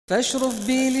فاشرف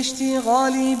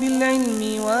بالاشتغال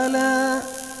بالعلم ولا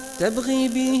تبغي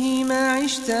به ما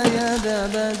عشت يا ذا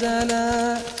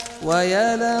بدلا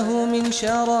ويا له من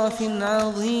شرف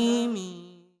عظيم.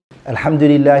 الحمد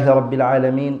لله رب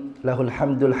العالمين، له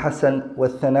الحمد الحسن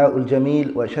والثناء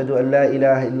الجميل، وأشهد أن لا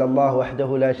إله إلا الله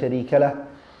وحده لا شريك له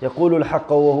يقول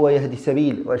الحق وهو يهدي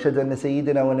السبيل، وأشهد أن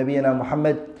سيدنا ونبينا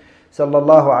محمد صلى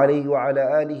الله عليه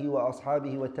وعلى آله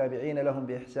وأصحابه والتابعين لهم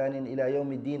بإحسان إلى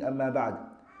يوم الدين. أما بعد.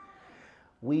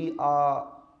 We are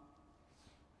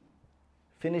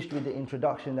finished with the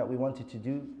introduction that we wanted to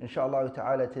do. Inshallah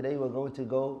ta'ala, today we're going to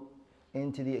go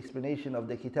into the explanation of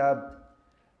the kitab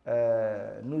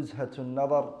نزهة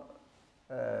النظر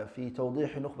في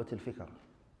توضيح نخبة الفكر.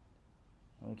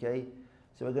 Okay,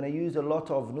 so we're going to use a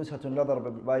lot of نزهة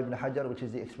النظر by Ibn Hajar, which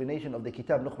is the explanation of the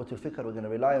kitab نخبة الفكر. We're going to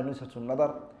rely on نزهة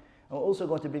النظر, and we're also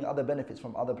going to bring other benefits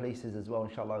from other places as well,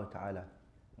 inshallah ta'ala.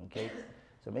 Okay,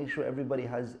 so make sure everybody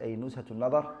has a نزهة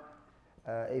النظر.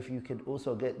 If you could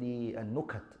also get the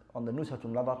nukat on the نزهة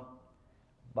النظر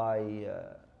by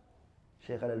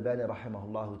Shaykh Al-Albani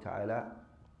rahimahullah ta'ala,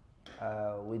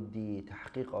 with the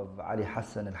tahqiq of Ali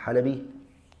Hassan Al-Halabi,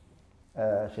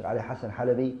 Shaykh Ali Hassan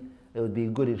Al-Halabi, it would be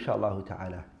good inshallah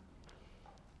ta'ala.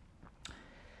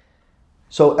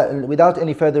 So without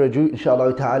any further ado,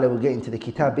 inshallah ta'ala, we'll get into the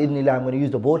kitab. Bidnillah, I'm going to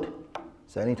use the board.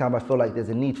 So anytime I feel like there's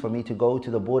a need for me to go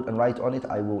to the board and write on it,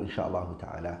 I will inshallah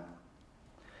ta'ala.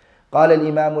 قال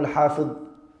الإمام الحافظ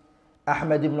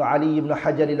أحمد بن علي بن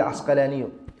حجر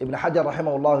العسقلاني. Ibn Hajar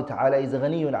rahimahullah ta'ala is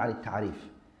غني عن التعريف.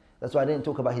 That's why I didn't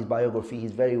talk about his biography.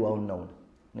 He's very well known.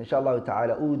 And inshallah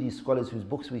ta'ala, all these scholars whose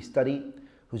books we study,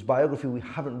 whose biography we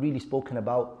haven't really spoken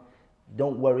about,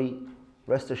 don't worry,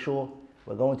 rest assured,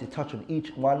 we're going to touch on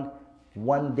each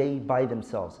one day by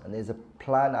themselves. And there's a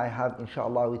plan I have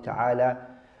inshallah ta'ala,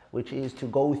 which is to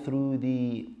go through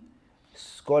the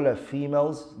scholar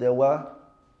females there were,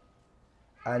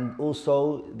 and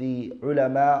also the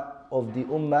ulama of the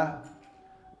ummah,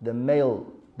 the male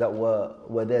that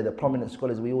were there, the prominent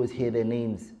scholars. We always hear their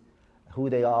names, who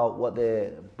they are, what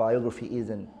their biography is,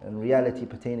 and reality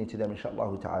pertaining to them,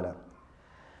 inshallah ta'ala.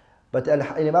 But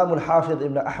Imam al-Hafiz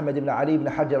ibn Ahmad ibn Ali ibn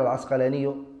Hajar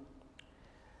al-Asqalani,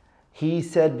 he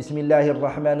said, Bismillahir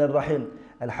Rahmanir Rahim,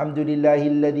 Alhamdulillahi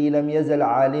alladhi lam yazal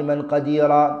aliman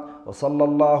qadira, وصلى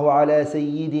الله على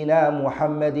سيدنا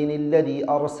محمد الذي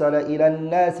أرسل إلى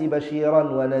الناس بشيرا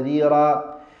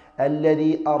ونذيرا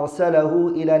الذي أرسله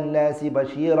إلى الناس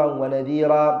بشيرا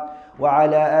ونذيرا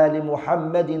وعلى آل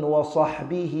محمد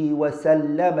وصحبه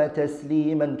وسلم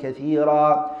تسليما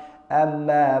كثيرا.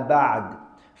 أما بعد،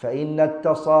 فإن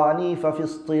التصانيف في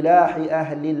اصطلاح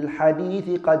أهل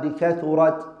الحديث قد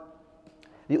كثرت.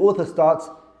 The author starts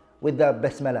with the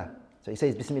Basmala. So he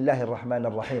says, Bismillahir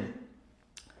Rahmanir Rahim.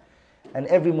 And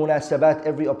every munasabat,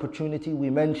 every opportunity, we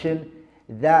mention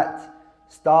that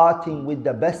starting with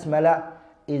the Basmala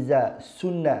is a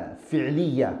sunnah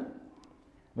fi'liya,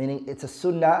 meaning it's a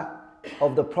sunnah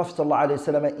of the Prophet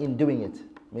ﷺ in doing it,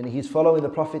 meaning he's following the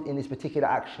Prophet in this particular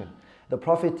action. The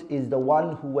Prophet is the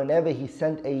one who, whenever he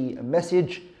sent a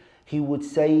message, he would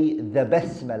say the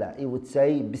Basmala, he would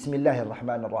say Bismillahir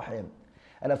Rahmanir Rahim.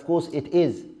 And of course it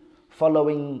is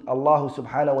following Allah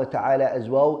subhanahu wa ta'ala as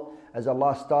well, as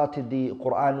Allah started the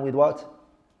Quran with what?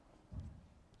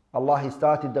 Allah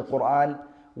started the Quran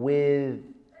with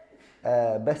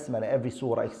Basmala, every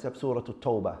surah except Surah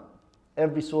At-Tawbah.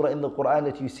 Every surah in the Quran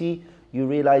that you see, you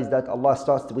realize that Allah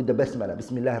starts with the Basmala,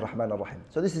 Bismillahir Rahmanir Rahim.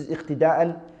 So this is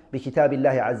iqtida'an bi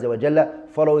kitabillahi azza wa jalla,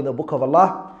 following the book of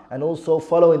Allah and also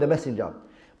following the messenger.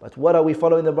 But what are we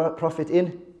following the Prophet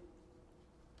in?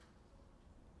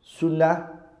 Sunnah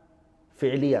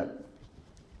fi'liya.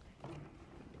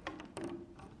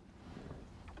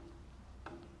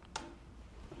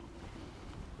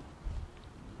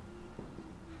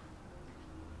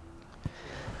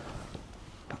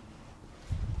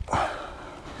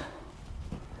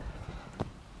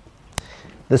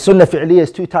 The sunnah fi'liya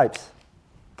is two types.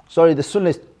 Sorry, the sunnah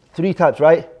is three types,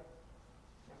 right?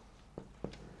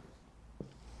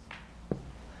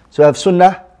 So we have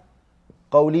sunnah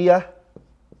qawliya,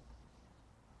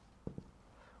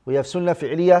 we have sunnah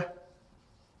fi'liya,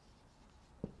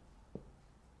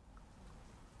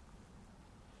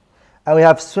 and we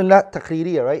have sunnah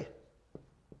taqreeriya, right?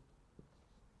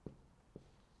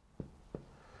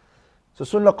 So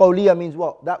sunnah qawliya means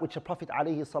what? That which the Prophet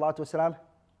alayhi salatu wasalam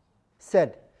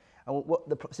said. And what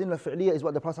the sunnah fi'liya is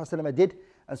what the Prophet ﷺ did,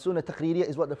 and sunnah taqreeriya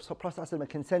is what the Prophet ﷺ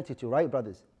consented to, right,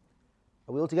 brothers?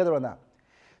 Are we all together on that?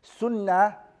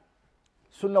 Sunnah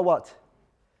what?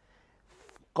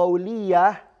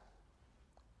 Qawliya,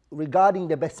 regarding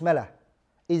the basmala.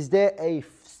 Is there a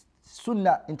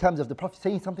sunnah in terms of the Prophet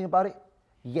saying something about it?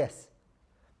 Yes.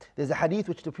 There's a hadith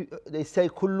which they say,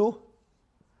 kullu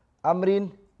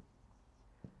amrin,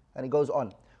 and it goes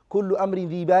on. Kullu amrin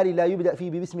dhi bali la yubda fi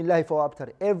bi bismillah fa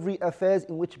abtar. Every affairs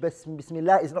in which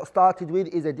bismillah is not started with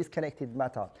is a disconnected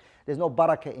matter. There's no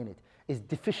barakah in it. It's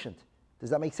deficient. Does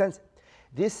that make sense?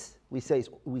 This, we say, is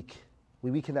weak.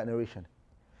 We weaken that narration.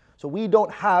 So we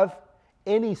don't have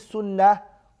any sunnah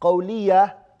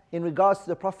qawliya in regards to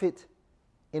the Prophet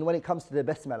when it comes to the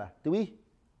basmalah. Do we?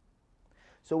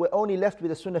 So we're only left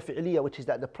with a sunnah fi'liya, which is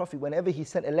that the Prophet, whenever he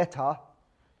sent a letter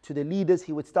to the leaders,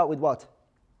 he would start with what?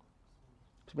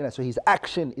 So his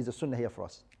action is a sunnah here for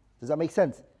us. Does that make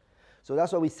sense? So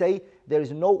that's why we say there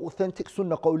is no authentic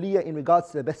sunnah qawliya in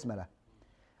regards to the basmalah.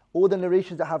 All the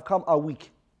narrations that have come are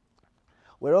weak.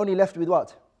 We're only left with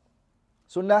what?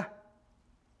 Sunnah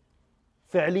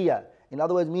fi'liya. In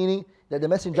other words, meaning that the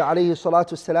Messenger alayhi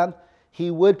salatu wasalam, he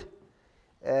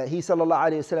sallallahu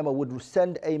alayhi wasallam would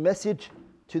send a message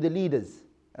to the leaders.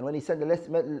 And when he sent a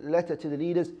letter to the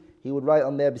leaders, he would write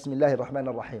on there, Bismillahir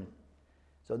Rahmanir Rahim.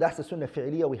 So that's the sunnah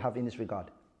fi'liya we have in this regard.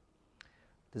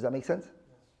 Does that make sense?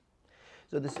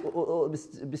 So this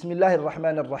Bismillahir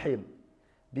Rahmanir Rahim.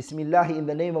 Bismillah in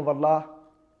the name of Allah,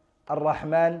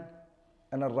 Ar-Rahman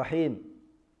and Ar-Rahim.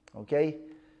 Okay?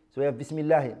 So we have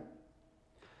Bismillah.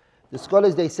 The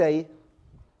scholars, they say,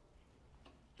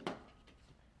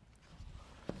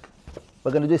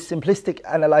 we're going to do a simplistic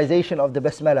analyzation of the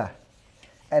Basmalah.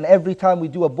 And every time we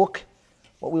do a book,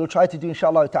 what we will try to do,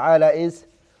 inshallah ta'ala, is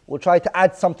we'll try to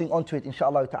add something onto it,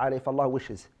 inshallah ta'ala, if Allah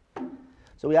wishes.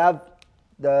 So we have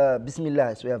the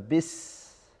Bismillah. So we have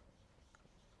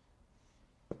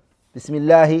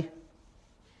Bismillahi.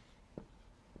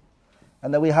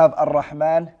 And then we have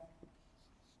Ar-Rahman.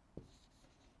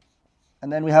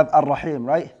 And then we have Ar-Rahim,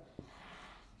 right?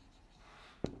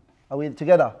 Are we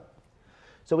together?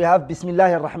 So we have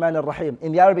Bismillah ar-Rahman ar-Rahim.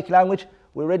 In the Arabic language,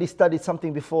 we already studied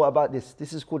something before about this.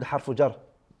 This is called Harfu Jar.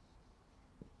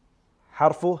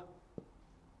 Harfu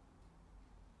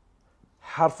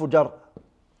Jar.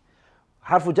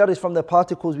 Harfu Jar is from the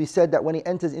particles. We said that when it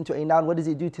enters into a noun, what does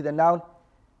it do to the noun?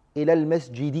 Ilal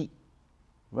masjidi.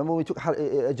 Remember when we took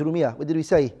Ajrumiyah, what did we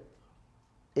say?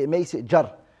 It makes it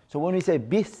jar. So when we say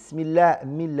Bismillah,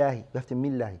 Millahi, we have to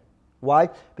Millahi. Why?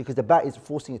 Because the ba is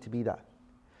forcing it to be that.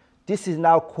 This is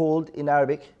now called in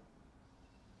Arabic,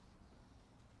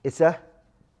 it's a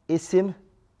isim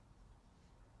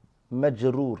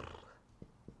majroor.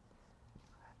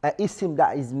 A isim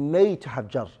that is made to have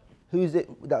jar. Who is it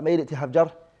that made it to have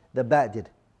jar? The ba did.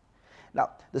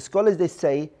 Now, the scholars, they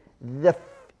say,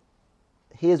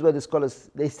 here's where the scholars,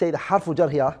 they say the harfu jar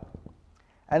here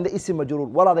and the isim majroor,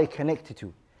 what are they connected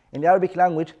to? In the Arabic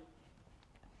language,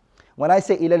 when I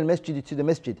say ila al-masjid, to the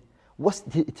masjid, what's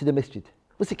to the masjid?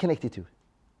 What's it connected to?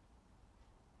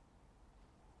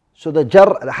 So the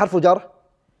jar, the harfu jar,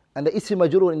 and the isim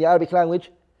majroor in the Arabic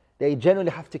language, they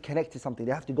generally have to connect to something.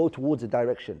 They have to go towards a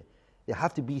direction. They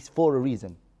have to be for a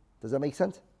reason. Does that make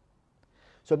sense?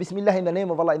 So Bismillah, in the name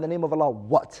of Allah, in the name of Allah,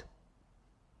 what?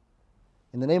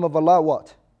 In the name of Allah,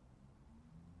 what?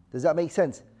 Does that make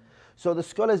sense? So the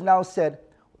scholars now said,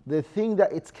 the thing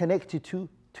that it's connected to,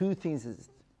 three things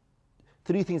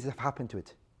have happened to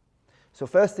it. So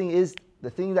first thing is, the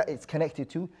thing that it's connected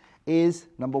to is,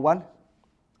 number one,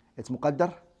 it's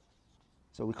muqaddar,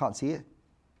 so we can't see it.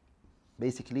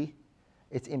 Basically,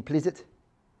 it's implicit.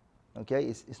 Okay,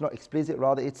 it's not explicit,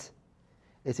 rather it's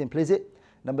implicit.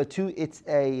 Number two, it's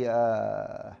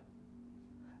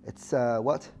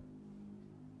what?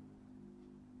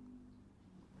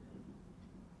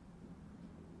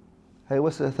 Hey,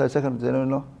 what's the third, second? Does anyone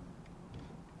know?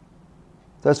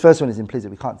 The first one is implicit,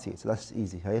 we can't see it, so that's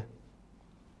easy. Hey?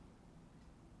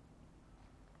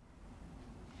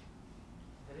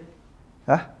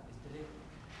 Huh?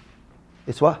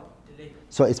 It's what?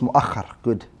 So it's mu'akhar,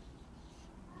 good.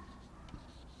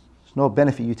 There's no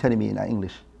benefit you telling me in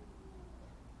English.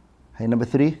 Hey, number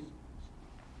three,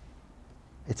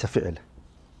 it's a fi'l.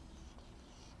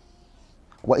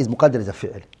 What is muqaddar is a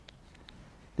fi'l.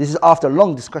 This is after a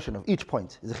long discussion of each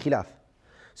point, is a khilaf.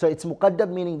 So it's muqaddar,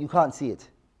 meaning you can't see it.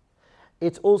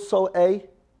 It's also a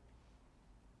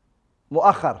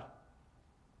mu'akhar.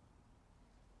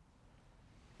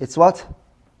 It's what?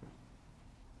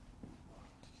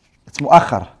 It's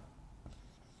mu'akhar.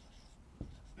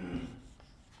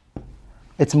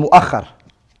 It's mu'akhar.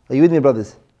 Are you with me,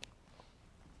 brothers?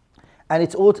 And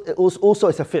it's also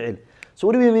it's a fi'l. So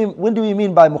what do we mean? When do we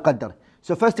mean by muqaddar?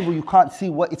 So first of all, you can't see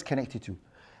what it's connected to.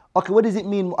 Okay, what does it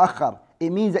mean mu'akhar? It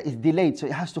means that it's delayed, so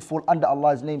it has to fall under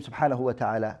Allah's name subhanahu wa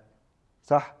ta'ala.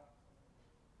 Sah?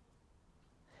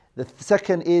 The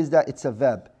second is that it's a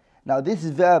verb. Now this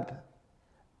verb,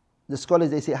 the scholars,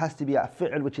 they say it has to be a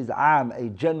fi'l which is am, a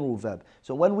general verb.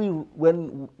 So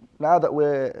now that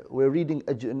we're reading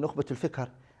Nukhbat al-Fikr,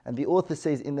 and the author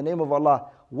says, in the name of Allah,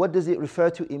 what does it refer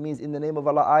to? It means, in the name of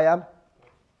Allah,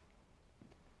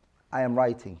 I am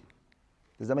writing.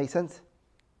 Does that make sense?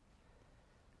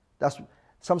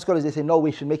 Some scholars, they say, no,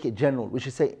 we should make it general. We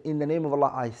should say, in the name of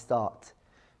Allah, I start.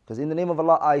 Because in the name of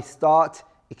Allah, I start,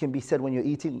 it can be said when you're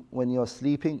eating, when you're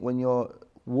sleeping, when you're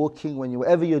walking,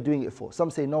 whatever you're doing it for. Some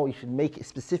say, no, you should make it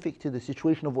specific to the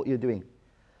situation of what you're doing.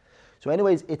 So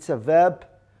anyways, it's a verb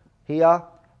here.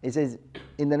 It says,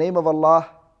 in the name of Allah,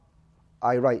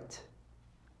 I write.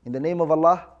 In the name of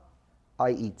Allah,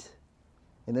 I eat.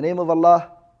 In the name of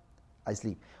Allah, I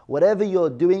sleep. Whatever you're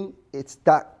doing, it's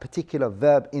that particular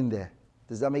verb in there.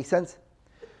 Does that make sense?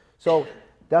 So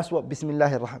that's what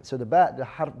Bismillah ar-Rahman. So the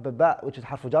ba, which is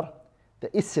harf jar, the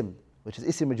ism, which is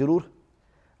ism majroor,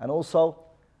 and also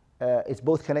it's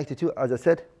both connected to, as I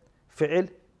said, fi'il,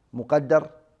 muqaddar,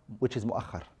 which is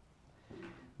mu'akhar.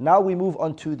 Now we move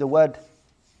on to the word,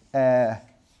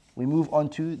 we move on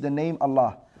to the name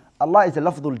Allah. Allah is a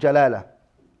lafdhul jalala.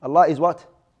 Allah is what?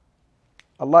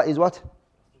 Allah is what?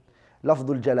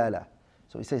 Lafdhul jalala.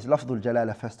 So he says lafdhul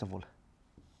jalala first of all.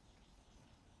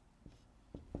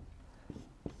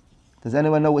 Does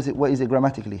anyone know what is it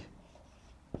grammatically?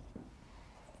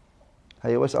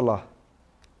 Hey, what's Allah?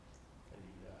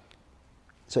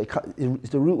 So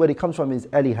the root where it comes from is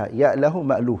aliha, ya'lahu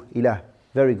ma'luh, ilah.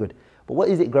 Very good. But what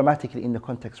is it grammatically in the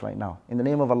context right now? In the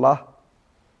name of Allah?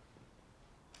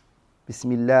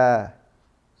 Bismillah.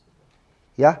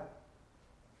 Yeah?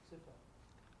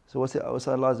 So what's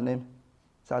Allah's name?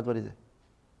 Saad, what is it?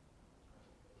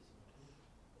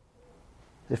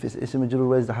 If it's ism majroor,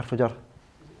 where's the harf jar?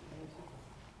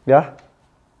 Yeah?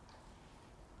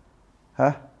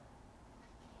 Huh?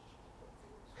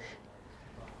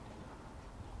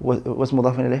 What's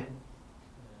مضاف إليه?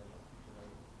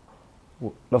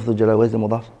 لفظ الجلالة, where's the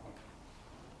مضاف?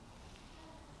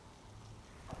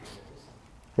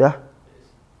 Yeah?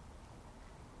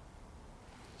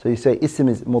 So you say ism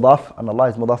is mudaf and Allah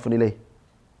is mudafun ilayh.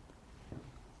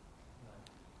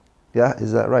 Yeah,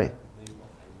 is that right?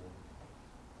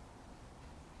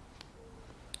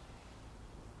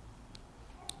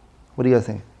 What do you guys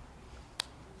think?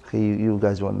 Okay, you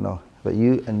guys want to know. But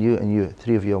you and you and you,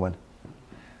 three of you are one.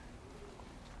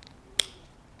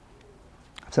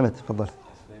 سمعت تفضل.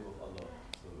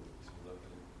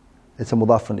 It's a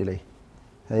mudafun ilayh.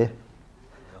 Hey?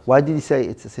 Why did he say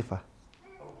it's a sifa?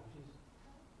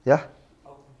 Yeah?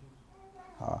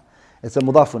 It's a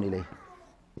mudafun ilayh.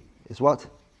 It's what?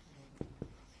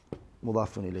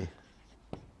 Mudafun ilayh.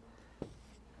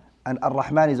 And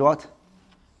Ar-Rahman is what?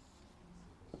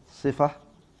 Sifa.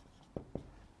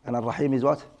 And Ar-Rahim is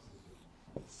what?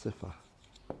 Sifa.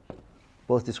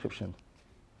 Both description.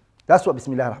 That's what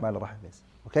Bismillah ar-Rahman ar-Rahim is.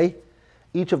 Okay?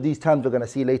 Each of these terms we're going to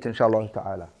see later, inshallah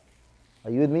ta'ala.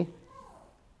 Are you with me?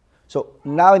 So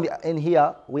now in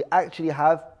here, we actually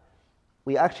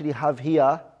have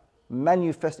here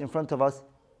manifest in front of us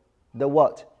the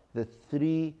what? The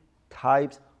three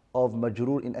types of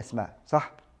majroor in asma. Sah?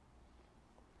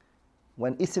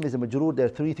 When ism is a majroor, there are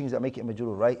three things that make it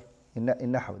majroor, right? In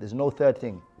nahw, there's no third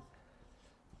thing.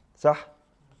 Sah?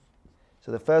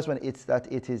 So the first one, it's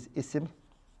that it is ism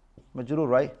majroor,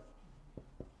 right?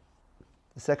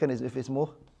 The second is if it's more.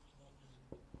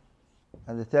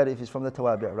 And the third, if it's from the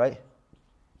tawabi', right?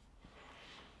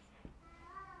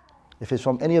 If it's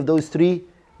from any of those three,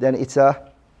 then it's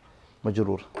a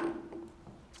majroor.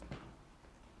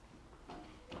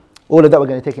 All of that we're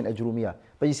going to take in ajrumiyah.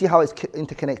 But you see how it's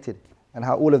interconnected and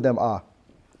how all of them are.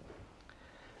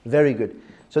 Very good.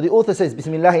 So the author says,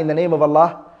 Bismillah, in the name of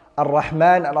Allah,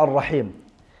 Ar-Rahman and Ar-Rahim.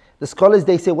 The scholars,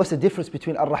 they say, what's the difference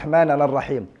between Ar-Rahman and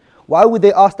Ar-Rahim? Why would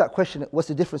they ask that question? What's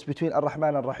the difference between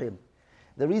Ar-Rahman and Ar-Rahim?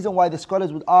 The reason why the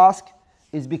scholars would ask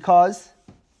is because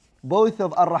both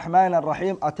of Ar-Rahman and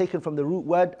Ar-Rahim are taken from the root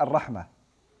word Ar-Rahmah.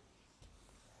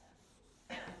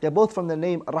 They're both from the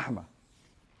name Ar-Rahmah.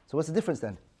 So what's the difference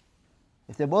then?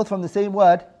 If they're both from the same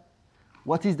word,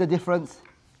 what is the difference?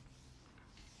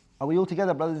 Are we all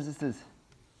together, brothers and sisters?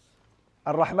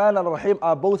 Ar-Rahman and Ar-Rahim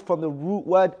are both from the root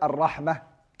word Ar-Rahmah.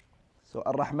 So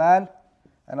Ar-Rahman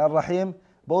and Ar-Rahim,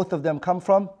 both of them come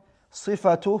from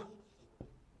Sifatu.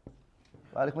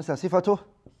 Sifatu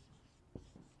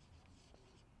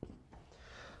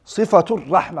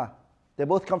Rahmah. They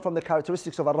both come from the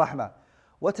characteristics of Ar-Rahmah.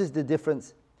 What is the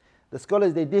difference? The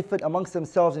scholars, they differed amongst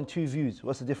themselves in two views.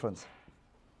 What's the difference?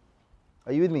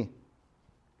 Are you with me?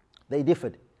 They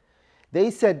differed.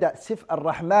 They said that Sif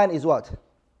Ar-Rahman is what?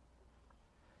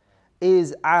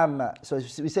 Is Amma. So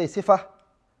we say Sifa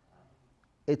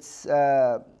it's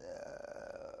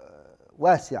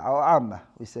wasi'a or amma,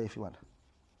 we say if you want.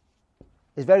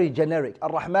 It's very generic.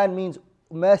 Ar-Rahman means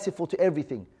merciful to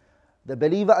everything, the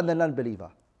believer and the non-believer.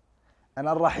 And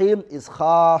Ar-Rahim is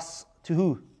khas to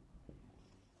who?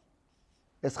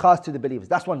 It's khas to the believers.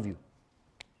 That's one view.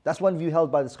 That's one view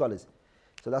held by the scholars.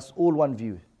 So that's all one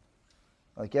view.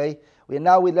 Okay? We're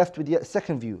left with the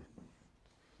second view.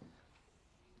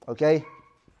 Okay?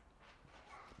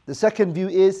 The second view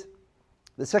is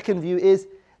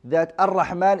that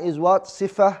Ar-Rahman is what?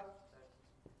 Sifa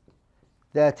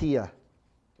dhatiyah.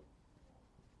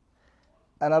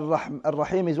 And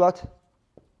Ar-Rahim is what?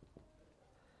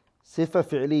 Sifa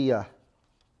fi'liyah.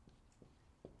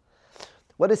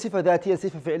 What does sifa dhatiyah,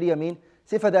 sifa fi'liyah mean?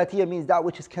 Sifa dhatiyah means that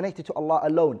which is connected to Allah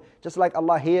alone. Just like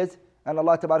Allah hears and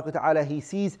Allah Tabarak wa Ta'ala, He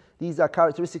sees, these are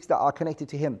characteristics that are connected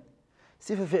to Him.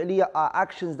 Sifa fi'liyah are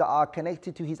actions that are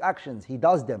connected to His actions. He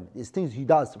does them. It's things He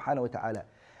does, subhanahu wa ta'ala.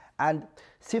 And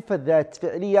sifa that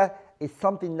fi'liyah is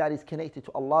something that is connected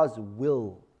to Allah's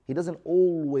will. He doesn't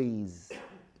always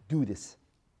do this.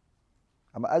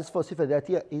 As for sifa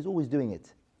dhatiyah, He's always doing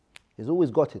it. He's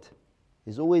always got it.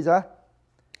 He's always,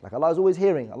 like Allah is always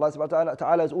hearing. Allah subhanahu wa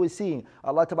ta'ala is always seeing.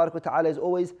 Allah Tabarak wa ta'ala is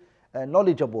always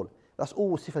knowledgeable. That's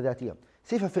all sifa dhatiyah.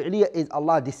 Sifa fi'liyah is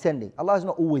Allah descending. Allah is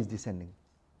not always descending.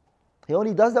 He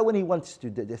only does that when He wants to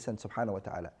descend, subhanahu wa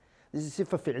ta'ala. This is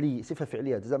sifa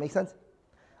fi'liyah. Does that make sense?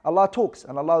 Allah talks,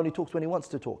 and Allah only talks when He wants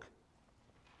to talk.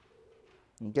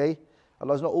 Okay?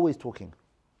 Allah is not always talking.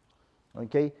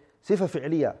 Okay? Sifa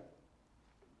fi'liyah.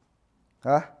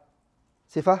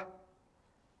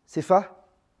 Sifa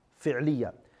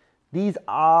fi'liyah. These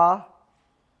are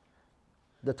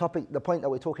the point that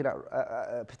we're talking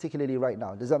about particularly right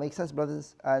now. Does that make sense,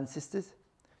 brothers and sisters?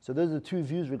 So those are the two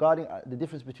views regarding the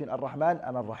difference between Ar-Rahman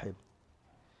and Ar-Rahim.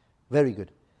 Very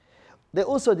good. They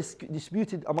also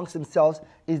disputed amongst themselves,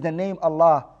 is the name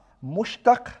Allah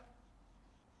mushtaq?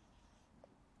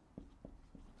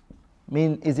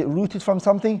 Is it rooted from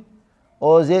something?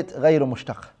 Or is it ghayru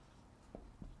mushtaq?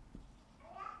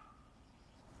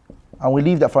 And we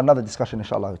leave that for another discussion,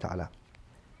 inshallah ta'ala.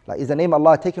 Like, is the name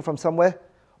Allah taken from somewhere,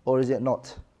 or is it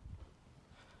not?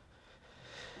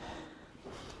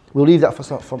 We'll leave that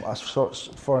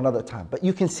for another time. But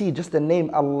you can see just the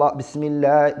name Allah,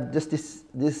 Bismillah, just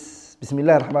this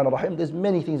Bismillah ar-Rahman ar-Rahim, there's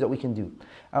many things that we can do.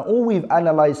 And all we've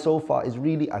analyzed so far is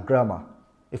really a grammar.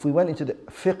 If we went into the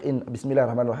fiqh in Bismillah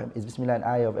ar-Rahman ar-Rahim, is Bismillah an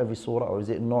ayah of every surah, or is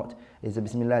it not? Is the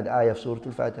Bismillah the ayah of Surah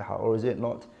Al-Fatiha, or is it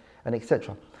not? And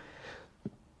etc.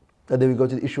 And then we go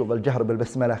to the issue of al-Jahr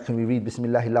bil-Basmalah. Can we read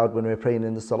Bismillah loud when we're praying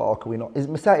in the salah, or can we not? Is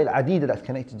Masail Adida that's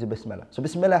connected to Bismillah. So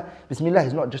Bismillah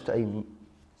is not just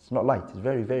it's not light. It's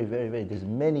very, very, very, very. There's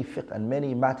many fiqh and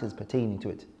many matters pertaining to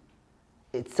it.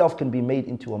 Itself can be made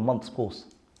into a month's course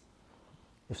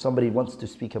if somebody wants to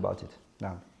speak about it.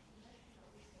 Now.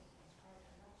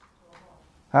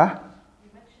 Huh?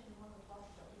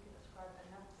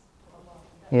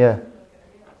 Yeah.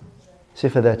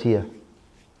 Sifa dhatiyah.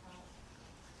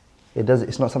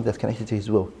 It's not something that's connected to His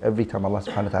will. Every time Allah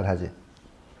subhanahu wa ta'ala has it.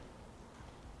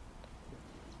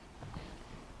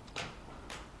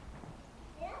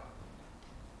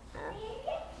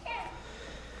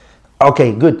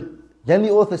 Okay, good. Then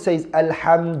the author says,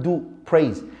 Alhamdu,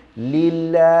 praise.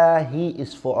 Lillahi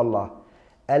is for Allah.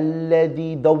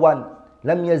 Alladhi, the one.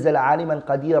 Lam yazal aliman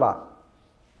qadira.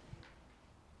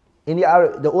 In the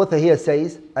author here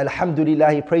says,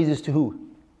 Alhamdulillah, praises to who?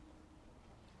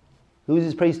 Who is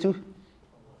his praise to?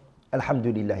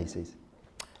 Alhamdulillah, he says.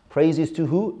 Praises to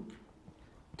who?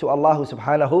 To Allah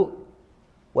subhanahu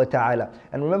wa ta'ala.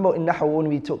 And remember in Nahw when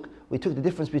we took the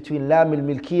difference between Lam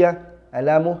al-Milkiyah and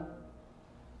Lamu.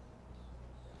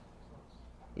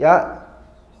 Yeah,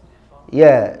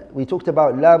 we talked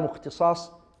about Lam ikhtisas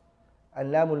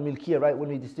and Lam al-Milkiyah, right? When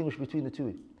we distinguish between the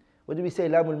two. What do we say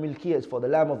Lam al-Milkiyah is for? The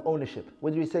Lam of ownership.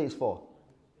 What do we say it's for?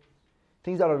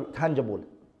 Things that are tangible.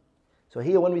 So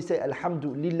here when we say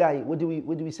Alhamdulillah, what do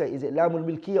we say? Is it Lam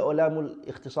al-Milkiyah or Lam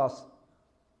al-Ikhtisas?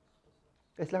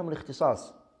 It's Lam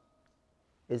al-Ikhtisas.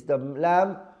 It's the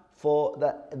Lam for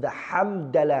the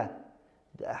Hamdallah.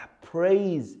 The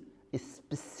praise is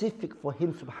specific for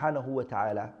Him subhanahu wa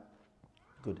ta'ala.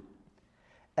 Good.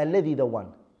 Alladhi, the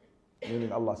one,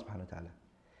 meaning Allah subhanahu wa ta'ala.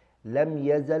 Lam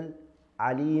yazal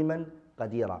aliman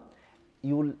qadira.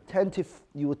 You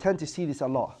will tend to see this a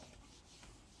lot.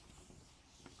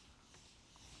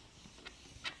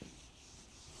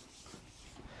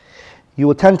 You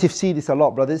will tend to see this a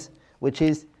lot, brothers, which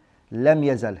is lam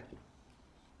yazal.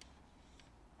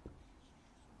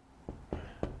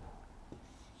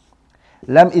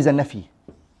 Lam is a nafi.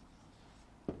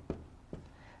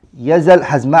 Yazal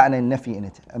has ma'na and nafi in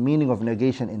it, a meaning of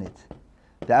negation in it.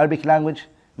 The Arabic language,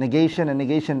 negation and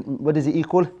negation, what does it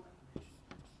equal?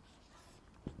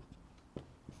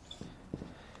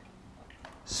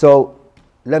 So,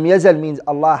 lam yazal means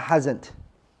Allah hasn't.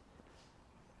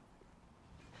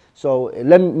 So,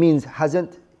 lam means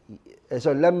hasn't.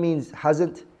 So, lam means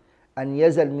hasn't, and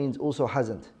yazal means also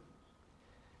hasn't.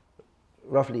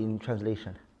 Roughly in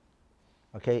translation.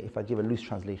 Okay, if I give a loose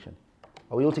translation.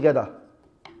 Are we all together?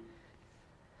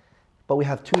 But we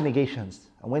have two negations.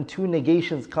 And when two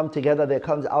negations come together, there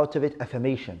comes out of it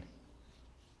affirmation.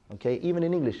 Okay, even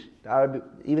in English.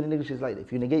 Even in English is like,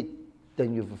 if you negate,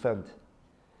 then you've affirmed.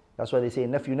 That's why they say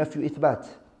nafyu, nafyu, ithbat.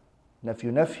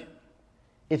 Nafyu, nafyu,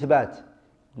 ithbat.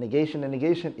 Negation and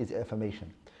negation is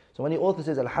affirmation. So when the author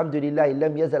says, Alhamdulillah,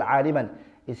 lam yazal aliman,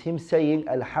 is him saying,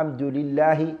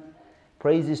 Alhamdulillah,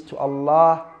 praises to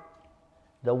Allah,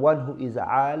 the one who is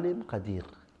alim qadir.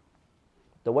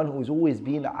 The one who has always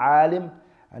been alim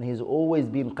and he's always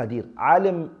been qadir.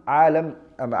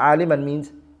 Aliman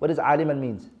means, what does aliman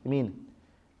mean?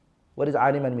 What does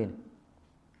aliman mean?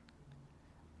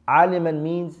 Aliman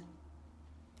means,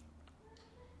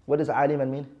 what does aliman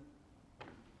mean?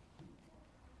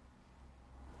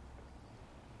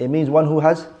 It means one who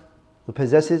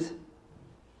possesses,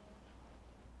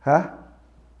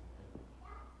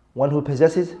 one who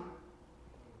possesses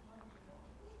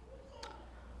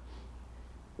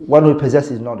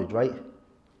knowledge, right?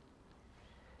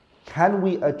 Can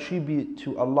we attribute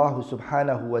to Allah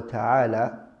subhanahu wa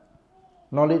ta'ala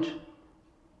knowledge?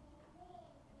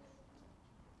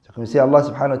 So can we say Allah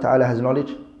subhanahu wa ta'ala has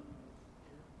knowledge?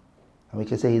 And we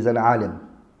can say He's an alim.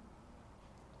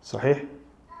 Sahih?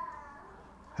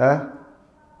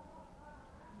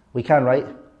 We can, right?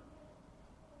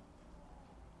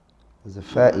 There's a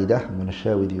fa'idah I'm going to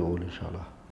share with you all, inshallah.